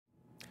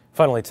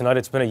Finally tonight,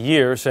 it's been a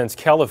year since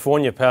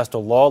California passed a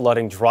law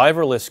letting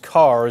driverless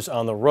cars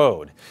on the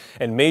road.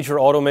 And major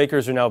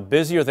automakers are now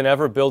busier than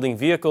ever building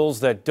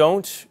vehicles that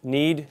don't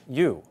need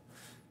you.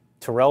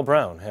 Terrell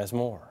Brown has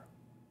more.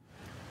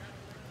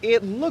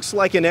 It looks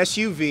like an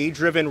SUV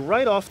driven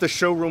right off the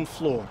showroom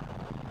floor.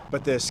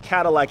 But this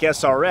Cadillac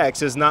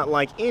SRX is not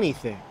like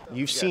anything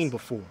you've seen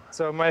before.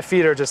 So my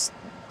feet are just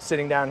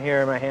sitting down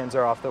here, my hands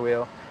are off the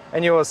wheel.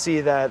 And you will see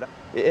that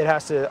it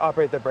has to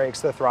operate the brakes,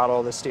 the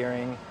throttle, the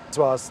steering, as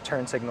well as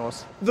turn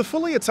signals. The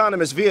fully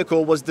autonomous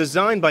vehicle was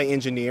designed by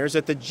engineers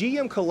at the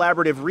GM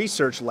Collaborative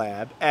Research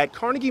Lab at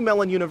Carnegie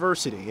Mellon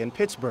University in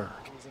Pittsburgh.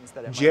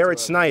 Jared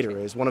Snyder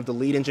is one of the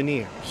lead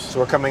engineers. So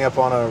we're coming up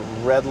on a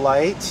red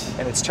light.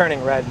 And it's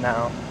turning red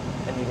now.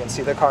 And you can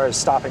see the car is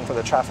stopping for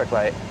the traffic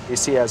light. You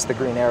see as the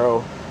green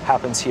arrow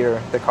happens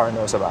here, the car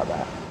knows about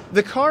that.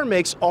 The car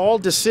makes all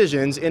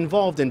decisions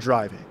involved in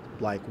driving,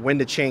 like when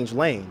to change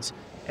lanes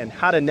and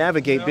how to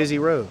navigate busy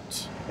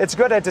roads. It's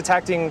good at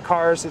detecting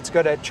cars, it's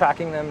good at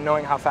tracking them,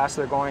 knowing how fast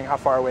they're going, how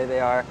far away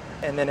they are.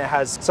 And then it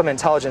has some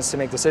intelligence to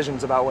make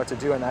decisions about what to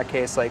do in that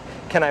case, like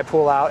can I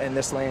pull out in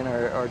this lane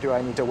or do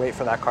I need to wait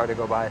for that car to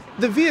go by?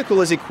 The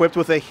vehicle is equipped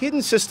with a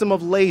hidden system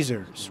of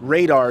lasers,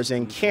 radars,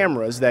 and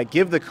cameras that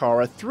give the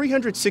car a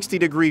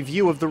 360-degree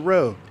view of the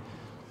road.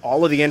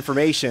 All of the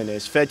information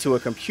is fed to a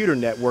computer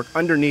network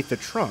underneath the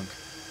trunk,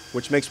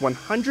 which makes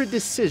 100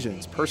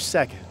 decisions per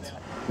second.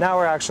 Now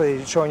we're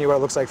actually showing you what it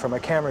looks like from a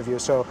camera view.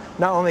 So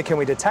not only can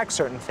we detect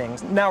certain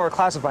things, now we're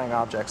classifying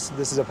objects.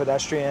 This is a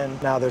pedestrian,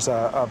 now there's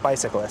a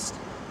bicyclist.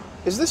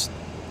 Is this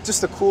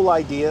just a cool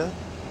idea,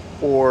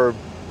 or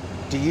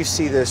do you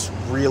see this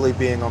really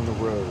being on the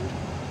road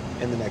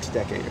in the next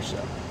decade or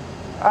so?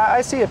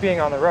 I see it being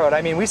on the road.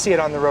 I mean, we see it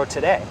on the road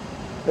today.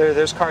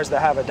 There's cars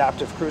that have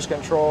adaptive cruise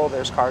control,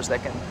 there's cars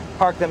that can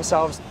park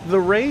themselves.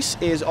 The race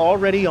is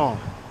already on.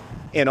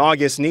 In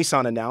August,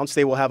 Nissan announced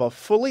they will have a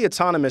fully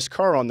autonomous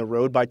car on the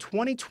road by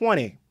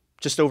 2020,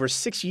 just over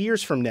 6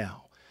 years from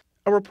now.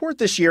 A report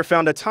this year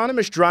found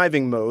autonomous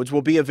driving modes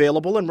will be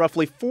available in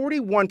roughly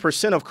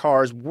 41% of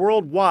cars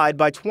worldwide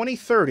by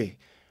 2030,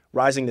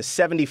 rising to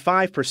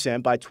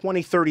 75% by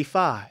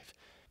 2035.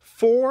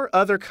 4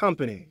 other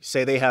companies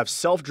say they have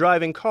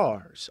self-driving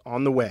cars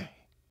on the way.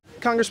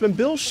 Congressman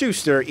Bill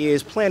Schuster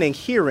is planning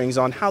hearings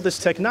on how this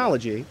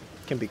technology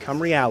can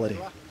become reality.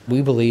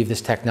 We believe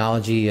this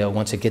technology,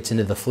 once it gets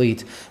into the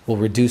fleet, will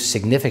reduce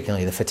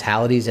significantly the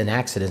fatalities and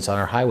accidents on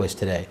our highways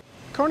today.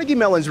 Carnegie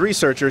Mellon's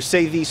researchers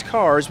say these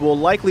cars will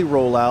likely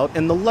roll out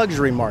in the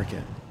luxury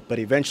market, but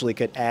eventually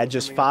could add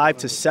just $5,000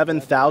 to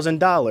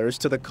 $7,000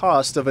 to the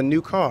cost of a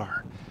new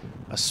car.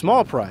 A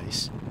small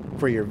price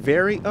for your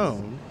very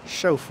own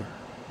chauffeur.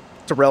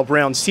 Terrell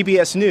Brown,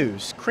 CBS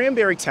News,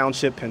 Cranberry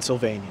Township,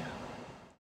 Pennsylvania.